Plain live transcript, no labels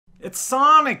It's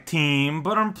Sonic Team,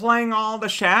 but I'm playing all the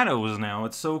shadows now.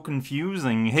 It's so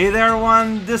confusing. Hey there,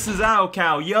 everyone. This is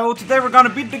raocow. Yo, today we're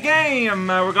gonna beat the game.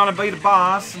 We're gonna beat the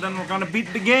boss, and then we're gonna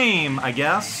beat the game, I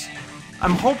guess.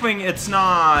 I'm hoping it's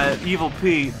not Evil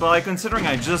Pete, but like, considering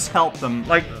I just helped them.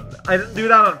 Like, I didn't do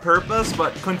that on purpose,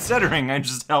 but considering I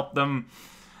just helped them,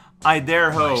 I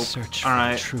dare hope.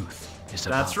 Alright.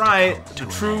 That's right. The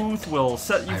truth will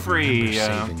set you free. I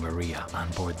remember saving Maria on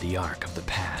board the Ark of the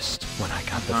Past when I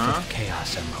got the 5th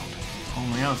Chaos Emerald. Oh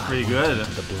my god, that's pretty I went good.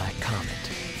 into the Black Comet,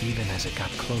 even as it got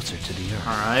closer to the Earth.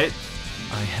 Alright.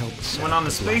 I helped set Went on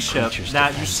the spaceship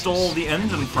that you stole the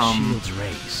engine from. With the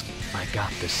shields raised, I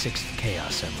got the 6th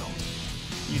Chaos Emerald.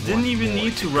 You didn't even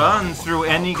need to run through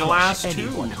any glass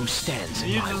tubes. Who stands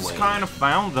You just kind of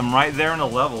found them right there in the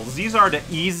levels. These are the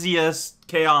easiest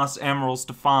Chaos Emeralds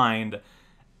to find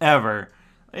ever.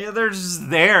 Yeah, they're just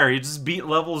there. You just beat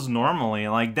levels normally.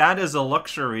 Like, that is a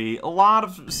luxury. A lot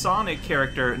of Sonic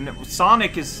character.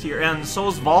 Sonic is here, and so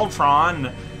is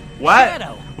Voltron. What?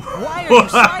 Shadow, why are you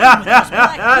siding with those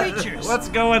black creatures? What's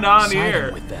going on Siding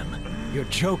here? with them. You're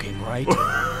joking, right?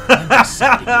 I'm just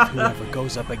siding with whoever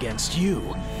goes up against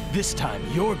you. This time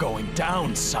you're going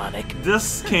down, Sonic.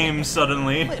 This came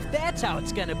suddenly. Well, if that's how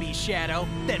it's gonna be, Shadow,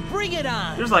 then bring it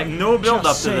on. There's like no build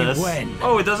up to this. When.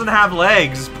 Oh, it doesn't have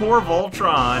legs. Poor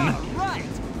Voltron. Right.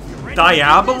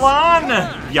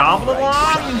 Diabolon?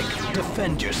 Yabalon? Sonic,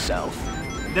 defend yourself.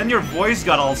 Then your voice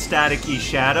got all staticky,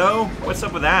 Shadow. What's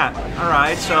up with that?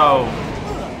 Alright, so...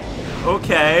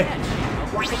 Okay.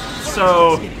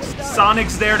 So,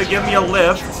 Sonic's there to give me a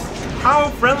lift. How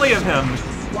friendly of him.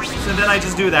 So then I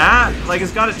just do that? Like,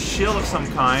 it's got a shield of some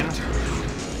kind.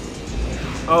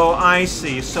 Oh, I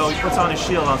see. So he puts on his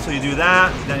shield on. So you do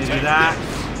that, then you do that.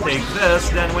 Take this.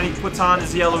 Then when he puts on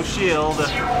his yellow shield,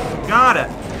 got it.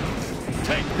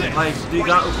 Take this. Like,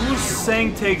 who's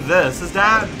saying take this? Is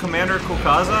that Commander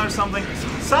Kokaza or something?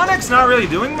 Sonic's not really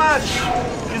doing much.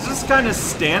 He's just kind of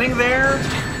standing there.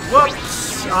 Whoops!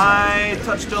 I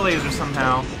touched the laser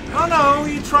somehow. Oh no,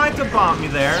 he tried to bomb me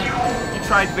there. He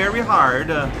tried very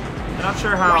hard. I'm not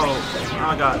sure how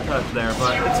I got touched there,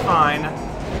 but it's fine.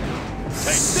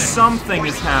 Something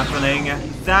is happening.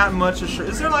 That much is sure.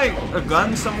 Is there like a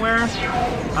gun somewhere?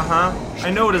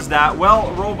 I noticed that.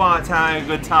 Well, Robot's having a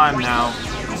good time now.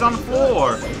 He's on the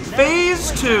floor.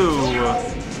 Phase 2.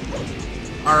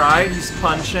 Alright, he's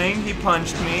punching. He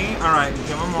punched me. Alright,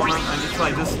 give him a moment. I need to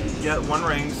like just get one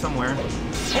ring somewhere.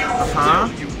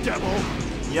 You devil.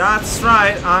 Yeah, that's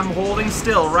right. I'm holding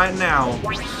still right now.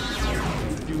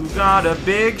 You got a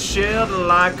big shield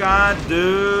like I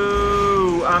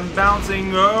do. I'm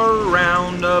bouncing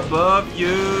around above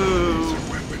you.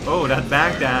 Oh, that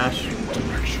backdash.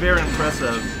 Very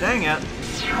impressive. Dang it.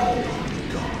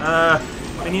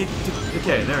 I need to...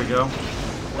 Okay, there we go.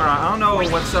 Alright, I don't know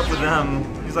what's up with them.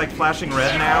 He's like flashing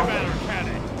red now.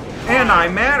 And I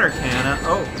matter cannon.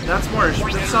 Oh, that's more...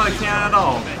 That's not a cannon at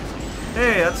all.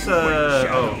 Hey, that's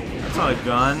oh, that's not a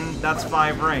gun. That's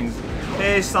 5 rings.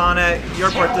 Hey, Sonic,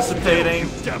 you're participating.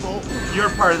 You're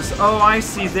part of this. Oh, I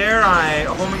see. There, I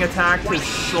homing attacked his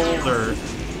shoulder.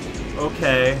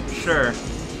 Okay, sure.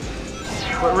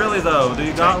 But really, though, do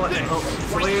you got like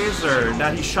laser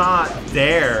that he shot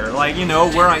there? Like, you know,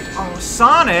 where I... Oh,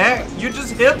 Sonic, you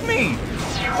just hit me.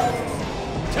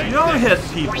 You don't hit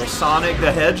people, Sonic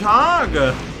the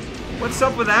Hedgehog. What's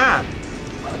up with that?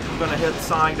 I'm gonna hit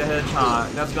Sonic the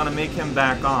Hedgehog. That's gonna make him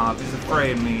back off. He's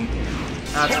afraid of me.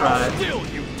 That's right. Hold still,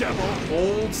 you devil.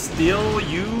 Hold still,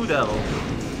 you devil.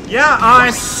 Yeah,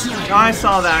 I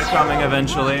saw that coming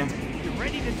eventually. You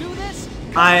ready to do this?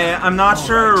 I'm not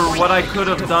sure what I could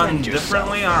have done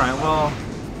differently. Alright, well...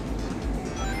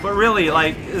 But really,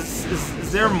 like,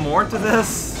 is there more to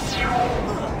this?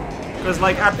 Because,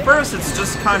 like, at first it's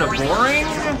just kind of boring.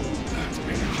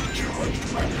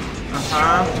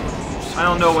 I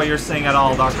don't know what you're saying at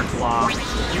all, Dr. Claw.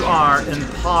 You are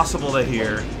impossible to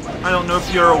hear. I don't know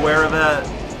if you're aware of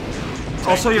it.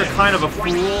 Also, you're kind of a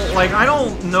fool. Like, I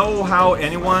don't know how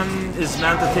anyone is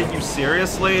meant to take you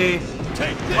seriously.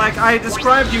 Like, I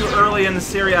described you early in the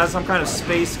series as some kind of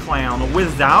space clown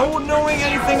without knowing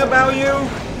anything about you.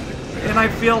 And I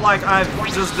feel like I've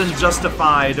just been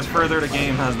justified the further the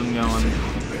game has been going.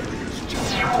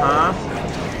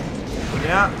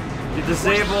 Yeah. You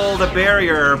disable the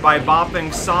barrier by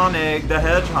bopping Sonic the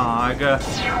Hedgehog,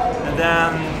 and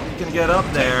then you can get up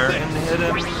there and hit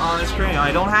him on his screen.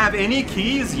 I don't have any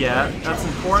keys yet. That's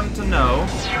important to know.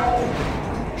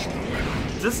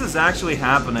 This is actually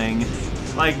happening.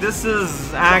 Like, this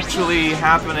is actually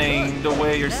happening the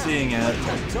way you're seeing it.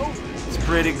 It's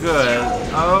pretty good.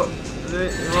 Oh,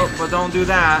 but don't do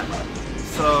that.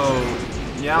 So,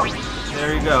 yeah.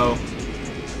 There you go.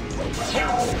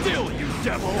 Still, you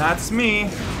devil. That's me.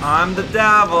 I'm the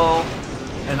devil.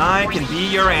 And I can be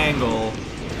your angle.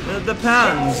 It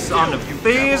depends on the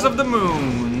phase of the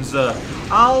moons.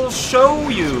 I'll show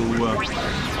you.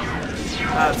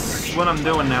 That's what I'm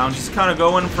doing now. I'm just kind of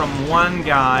going from one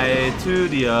guy to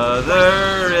the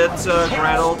other. It's a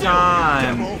Gretel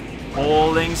time.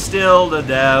 Holding still the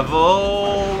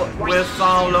devil with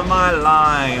all of my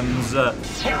limes.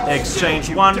 Exchange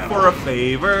one for a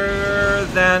favor,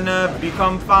 then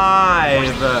become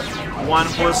 5. 1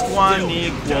 plus 1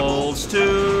 equals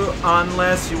 2,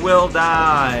 unless you will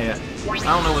die. I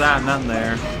don't know what that meant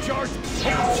there.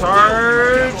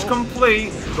 Charge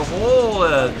complete. The whole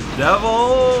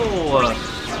devil.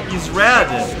 He's red.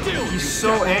 He's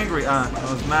so angry. It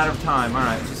was a matter of time.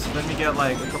 Alright, just let me get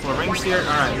like a couple of rings here.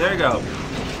 Alright, there you go.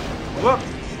 Whoop.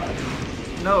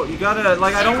 No, you gotta,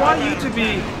 like, I don't want you to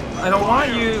be, I don't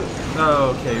want you,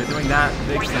 oh, okay, you're doing that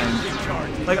big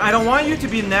thing. Like, I don't want you to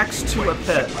be next to a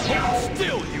pit. Hold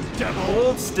still, you devil.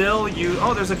 Hold still, you,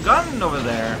 oh, there's a gun over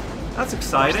there. That's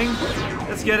exciting.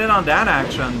 Let's get in on that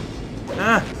action.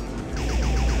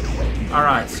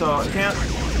 Alright, so, can't,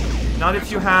 not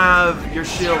if you have your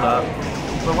shield up,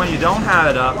 but when you don't have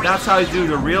it up, that's how you do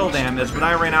the real damage, but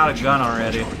I ran out of gun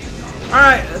already.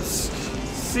 Alright, let's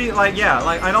see, like, yeah,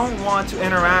 like, I don't want to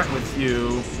interact with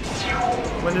you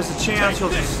when there's a chance you'll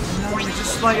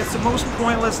just like, it's the most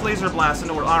pointless laser blast in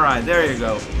the world. Alright, there you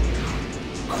go.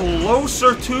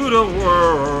 Closer to the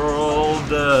world,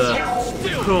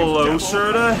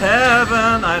 closer to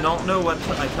heaven. I don't know what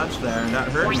I touched there, and that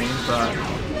hurt me, but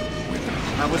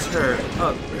I was hurt.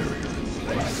 Oh.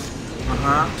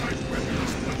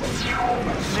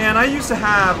 Man, I used to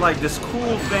have like this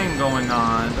cool thing going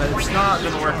on, but it's not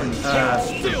been working.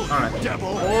 Alright.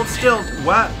 Hold still.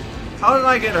 What? How did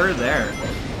I get hurt there?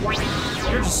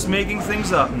 You're just making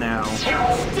things up now.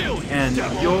 And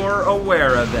you're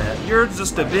aware of it. You're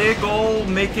just a big old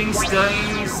making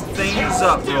things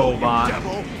up robot.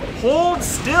 Hold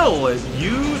still,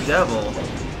 you devil.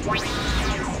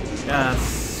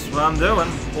 That's what I'm doing.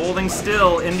 Holding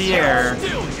still in the air.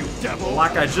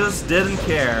 Like I just didn't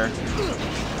care.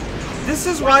 This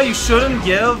is why you shouldn't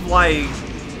give, like,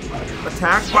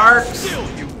 attack barks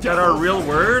that are a real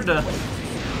word.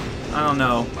 I don't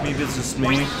know. Maybe it's just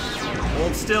me.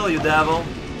 Hold still, you devil.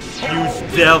 You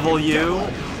devil, you.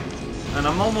 And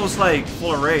I'm almost, like,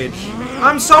 full of rage.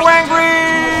 I'm so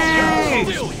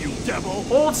angry!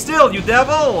 Hold still, you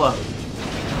devil!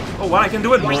 Oh, what? I can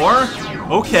do it more?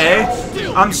 Okay.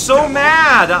 I'm so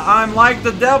mad! I'm like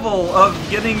the devil of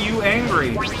getting you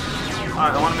angry.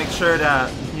 Alright, I want to make sure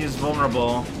that he's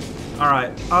vulnerable.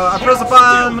 Alright. I press the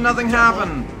button, but nothing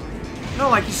happened. No,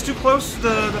 like, he's too close to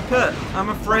the pit. I'm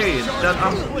afraid that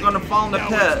I'm gonna fall in the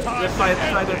pit if I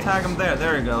try to attack him there.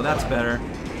 There you go, that's better.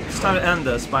 It's time to end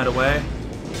this, by the way.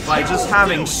 By just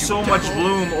having so much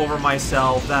bloom over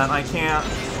myself that I can't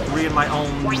read my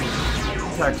own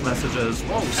text messages.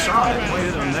 Whoa, Sonic, what are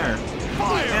you doing there?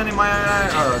 Andy,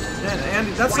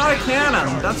 Andy, that's not a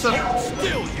cannon. That's a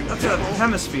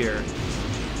hemisphere.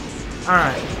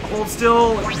 Alright, hold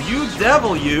still, you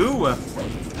devil, you.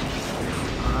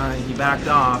 He backed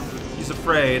off. He's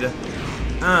afraid.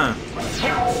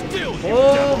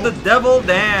 Hold the devil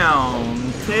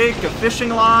down. Take a fishing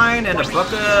line and a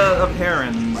bucket of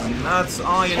herons. And that's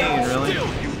all you need, really.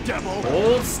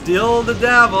 Hold still the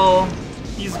devil.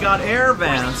 He's got air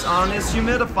vents on his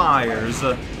humidifiers.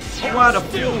 What a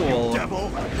fool.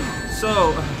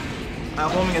 So,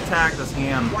 homing attack this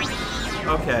hand.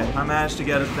 Okay, I managed to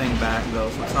get his thing back, though,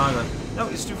 so it's not good. No,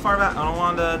 he's too far back. I don't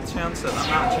want to chance it. I'm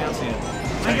not chancing it.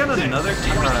 Can I get another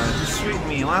card? You sweet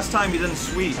me. Last time you didn't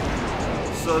sweet.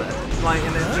 So, like,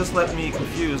 and it just left me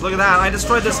confused. Look at that. I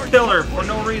destroyed this pillar for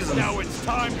no reason. Now it's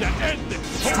time to end it.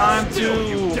 It's time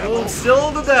to hold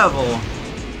still the devil.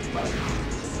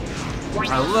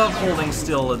 I love holding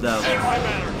still the devil.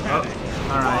 Oh,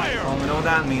 alright. Well, we know what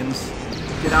that means.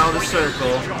 Get out of the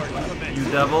circle, you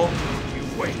devil.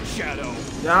 Wait, Shadow.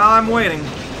 Yeah, I'm waiting.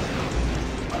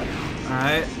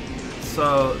 Alright.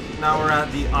 So, now we're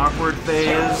at the awkward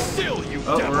phase.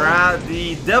 Oh, we're at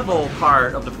the devil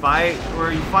part of the fight,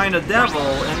 where you find a devil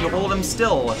and you hold him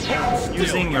still,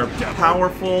 using your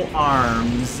powerful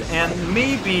arms, and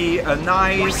maybe a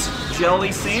nice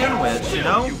jelly sandwich, you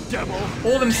know?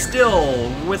 Hold him still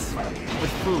with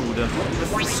food,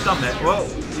 with his stomach. Whoa,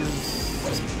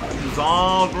 he's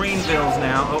all Greenvilles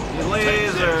now. Oh,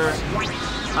 laser.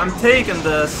 I'm taking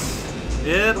this.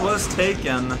 It was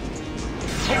taken.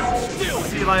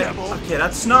 See, like, okay,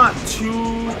 that's not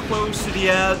too close to the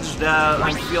edge that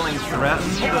I'm feeling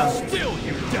threatened.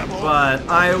 But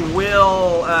I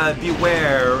will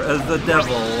beware of the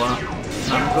devil.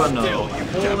 I'm gonna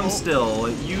hold him still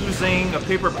using a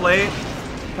paper plate,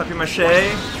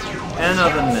 papier-mâché, and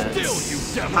oven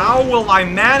mitts. How will I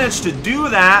manage to do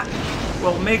that?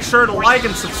 Well, make sure to like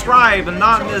and subscribe and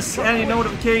not miss any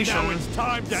notifications. It's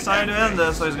time to end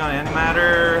this. So he's gonna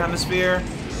antimatter hemisphere.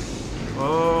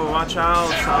 Oh, watch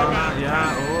out, Sonic.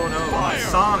 Yeah, oh no.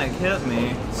 Sonic hit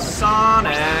me.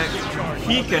 Sonic,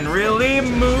 he can really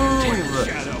move.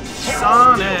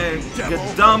 Sonic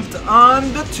get dumped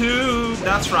on the tube.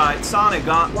 That's right, Sonic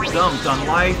got dumped on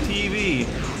live TV.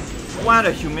 What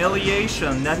a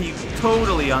humiliation that he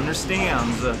totally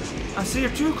understands. I see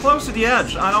you're too close to the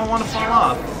edge. I don't want to fall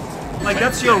off. Like,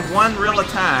 that's your one real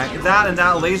attack. That and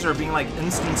that laser being like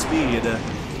instant speed.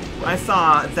 I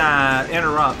thought that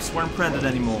interrupts weren't printed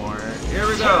anymore. Here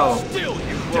we go.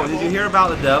 Whoa, did you hear about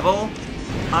the devil?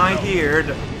 I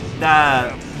heard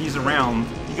that he's around.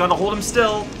 You gotta hold him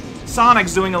still.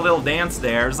 Sonic's doing a little dance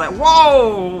there. It's like,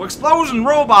 whoa, explosion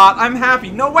robot, I'm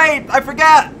happy. No, wait, I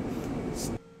forget.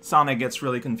 Sonic gets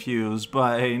really confused,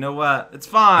 but hey, you know what? It's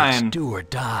fine. It's do or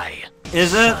die.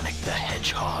 Is it? Sonic the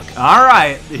Hedgehog.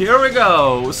 Alright, here we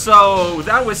go. So,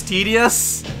 that was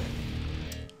tedious.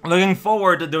 Looking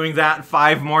forward to doing that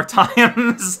 5 more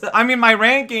times. I mean, my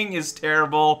ranking is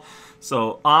terrible,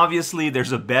 so obviously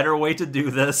there's a better way to do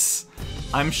this.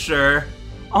 I'm sure.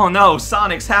 Oh no,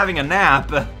 Sonic's having a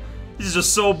nap. He's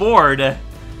just so bored. The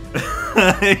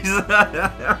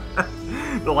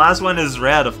last one is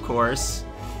red, of course.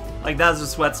 Like, that's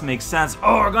just what makes sense.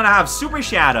 Oh, we're gonna have Super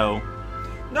Shadow.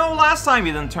 No, last time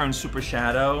you didn't turn Super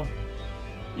Shadow.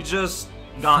 You just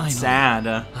got Finally, sad.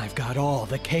 I've got all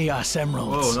the Chaos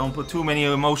Emeralds. Whoa, don't put too many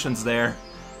emotions there.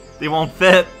 They won't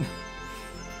fit.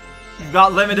 You've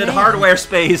got limited hardware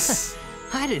space.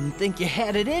 I didn't think you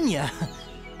had it in you.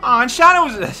 Oh, and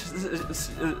Shadow's...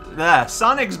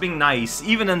 Sonic's being nice,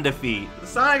 even in defeat.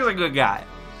 Sonic's a good guy.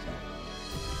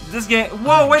 This game...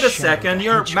 Whoa, wait a second.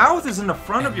 Your mouth is in the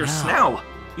front of your snout.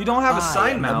 You don't have a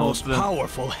side mouth. The most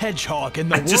powerful hedgehog in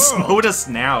the world. I just noticed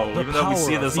now, The even though we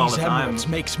see this all the time.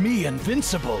 Makes me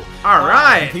invincible. All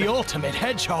right. I'm the ultimate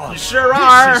hedgehog. You sure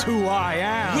are. This is who I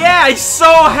am. Yeah, he's so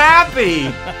happy.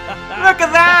 Look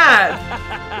at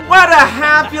that. What a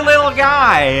happy little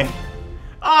guy.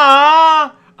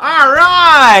 Aww. All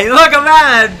right. Look at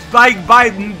that. By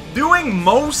doing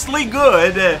mostly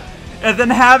good, and then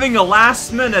having a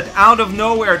last minute out of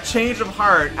nowhere change of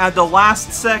heart at the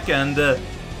last second.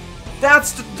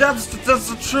 That's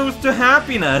the truth to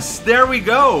happiness. There we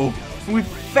go. We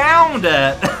found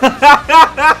it.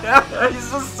 He's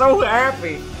just so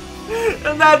happy.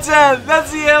 And that's it.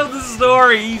 That's the end of the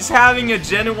story. He's having a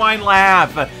genuine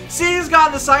laugh. See, he's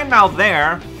got the side mouth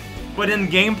there. But in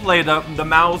gameplay, the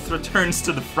mouth returns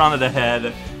to the front of the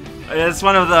head. It's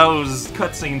one of those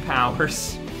cutscene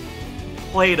powers.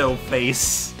 Play-Doh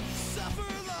face.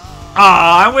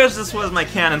 Ah, I wish this was my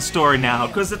canon story now,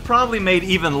 because it probably made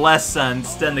even less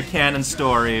sense than the canon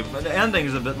story, but the ending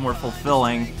is a bit more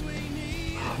fulfilling.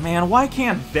 Oh, man, why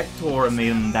can't Victor make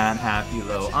him that happy,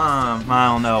 though? I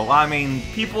don't know. I mean,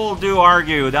 people do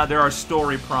argue that there are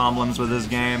story problems with this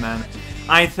game, and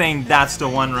I think that's the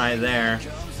one right there.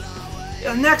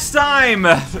 Next time,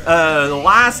 the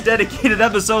last dedicated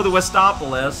episode of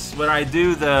Westopolis, where I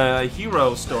do the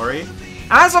hero story.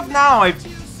 As of now, I've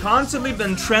constantly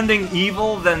been trending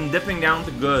evil, then dipping down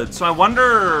to good, so I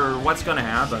wonder what's gonna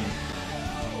happen.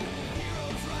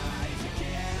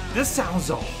 This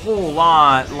sounds a whole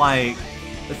lot like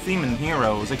the theme in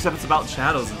Heroes, except it's about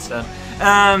shadows instead.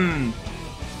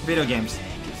 Video games.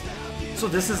 So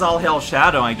this is all Hell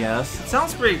Shadow, I guess. It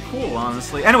sounds pretty cool,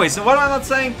 honestly. Anyway, so what am I not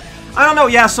saying? I don't know,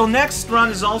 yeah, so next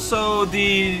run is also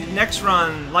the next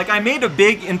run. Like, I made a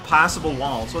big impassable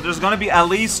wall, so there's gonna be at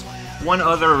least one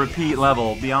other repeat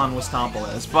level beyond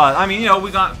Westopolis. But, I mean, you know, we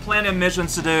got plenty of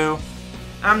missions to do.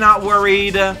 I'm not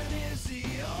worried.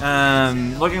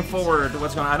 Looking forward to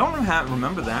what's going on. I don't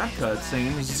remember that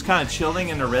cutscene. He's just kind of chilling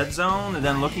in the red zone and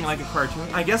then looking like a cartoon.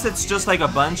 I guess it's just like a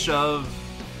bunch of...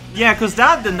 Yeah, because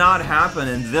that did not happen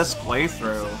in this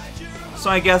playthrough.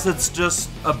 So I guess it's just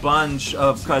a bunch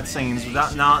of cutscenes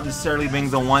without not necessarily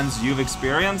being the ones you've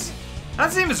experienced.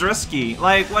 That seems risky.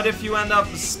 Like, what if you end up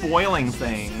spoiling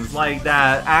things? Like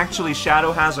that actually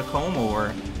Shadow has a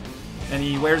comb-over and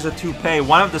he wears a toupee.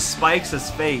 One of the spikes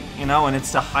is fake, you know, and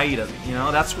it's to hide it, you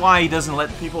know? That's why he doesn't let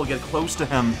people get close to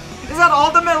him. Is that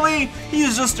ultimately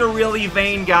he's just a really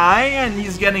vain guy and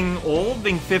he's getting old,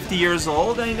 being 50 years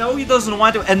old, and you know he doesn't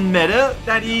want to admit it,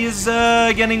 that he's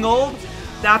getting old?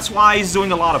 That's why he's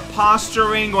doing a lot of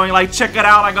posturing, going like, check it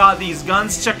out, I got these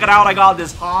guns, check it out, I got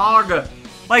this hog.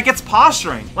 Like, it's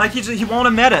posturing. Like, he won't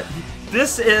admit it.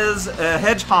 This is a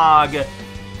hedgehog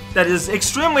that is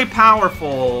extremely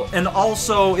powerful and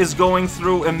also is going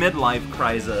through a midlife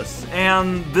crisis.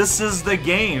 And this is the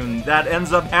game that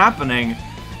ends up happening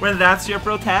when that's your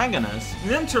protagonist.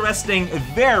 An interesting,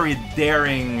 very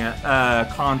daring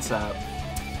concept.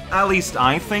 At least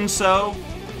I think so.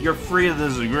 You're free to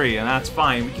disagree, and that's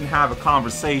fine. We can have a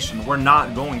conversation. We're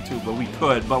not going to, but we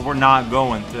could, but we're not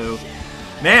going to.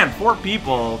 Man, 4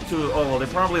 people to, oh, well, they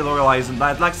probably localize, and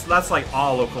that's like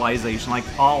all localization, like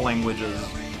all languages.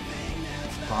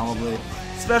 Probably.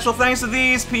 Special thanks to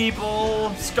these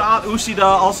people. Scott Ushida,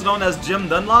 also known as Jim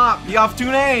Dunlop. You have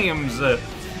 2 names.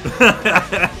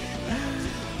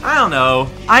 I don't know.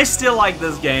 I still like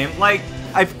this game. Like,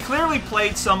 I've clearly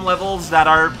played some levels that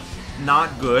are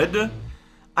not good.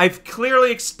 I've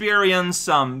clearly experienced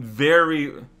some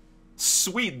very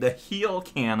sweet, the heel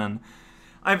cannon.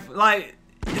 Like,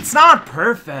 it's not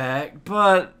perfect,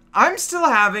 but I'm still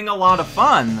having a lot of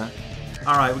fun.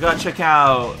 Alright, we gotta check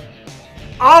out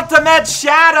Ultimate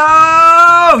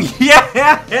Shadow!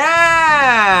 Yeah!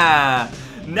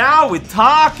 Now we're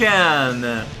talking!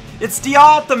 It's the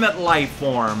ultimate life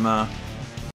form.